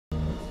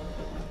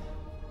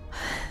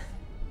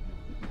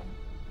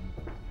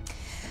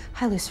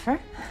Hi, Lucifer.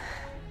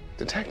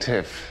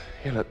 Detective,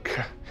 you look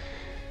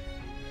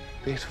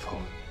beautiful.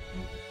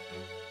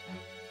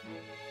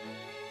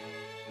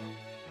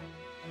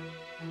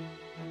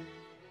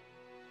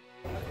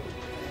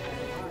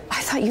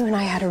 I thought you and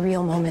I had a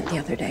real moment the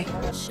other day.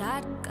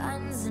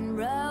 Shotguns and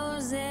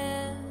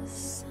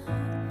roses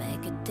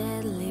make a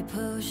deadly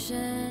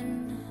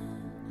potion.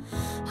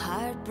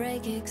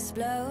 Heartbreak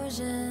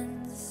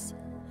explosions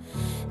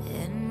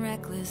in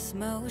reckless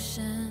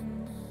motion.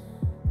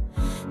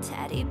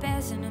 Teddy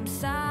bears and I'm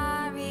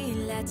sorry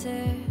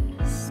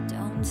letters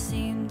don't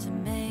seem to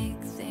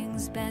make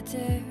things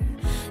better.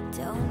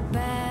 Don't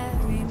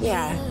bury me.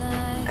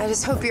 Yeah, I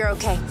just hope you're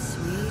okay.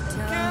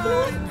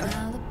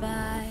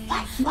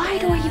 Why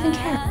do I even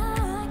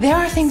care? There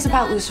are things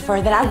about Lucifer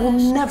that I will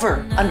never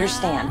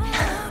understand.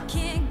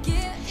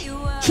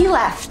 He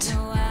left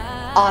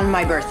on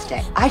my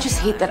birthday. I just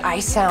hate that I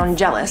sound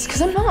jealous,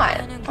 because I'm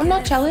not. I'm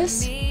not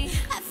jealous. I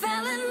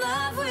fell in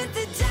love with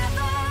the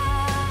devil,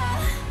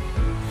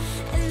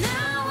 and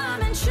now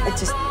I'm in trouble. It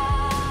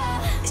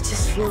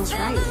just feels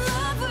right.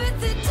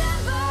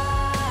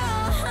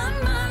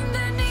 I'm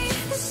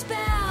underneath the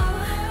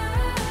spell.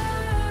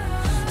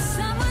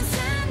 Someone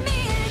send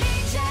me an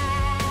angel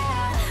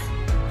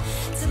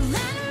to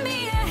lend me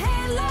a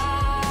halo.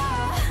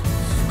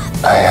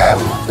 I am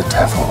the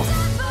devil.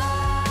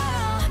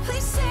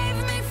 Please save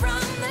me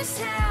from this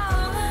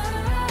hell.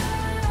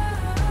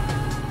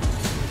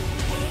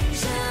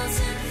 Angels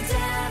and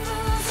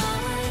devils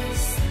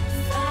always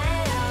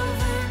fight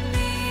over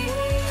me.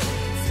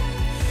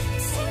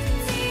 Take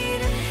me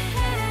to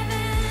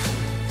heaven.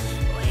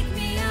 Wake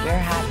me up.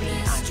 You're happy,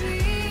 from this aren't you?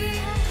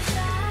 dream.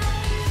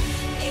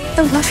 I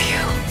love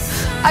you.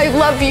 I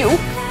love you.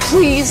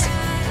 Please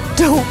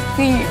don't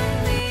leave.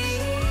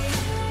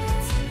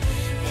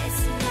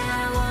 It's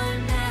now or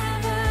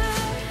never.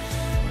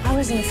 I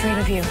wasn't afraid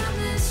of you.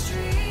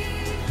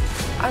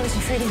 I was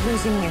afraid of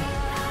losing you.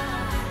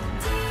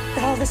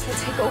 That all this will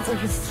take over.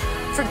 You'd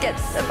forget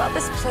about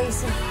this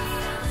place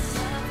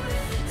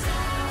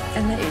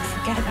and that you'd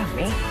forget about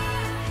me.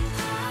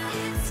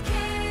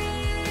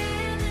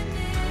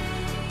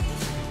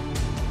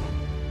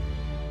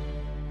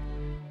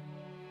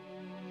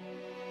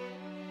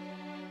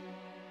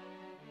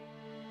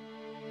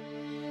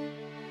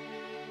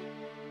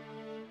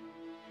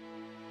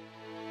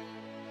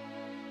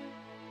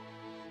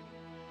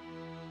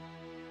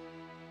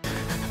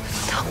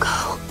 Don't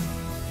go.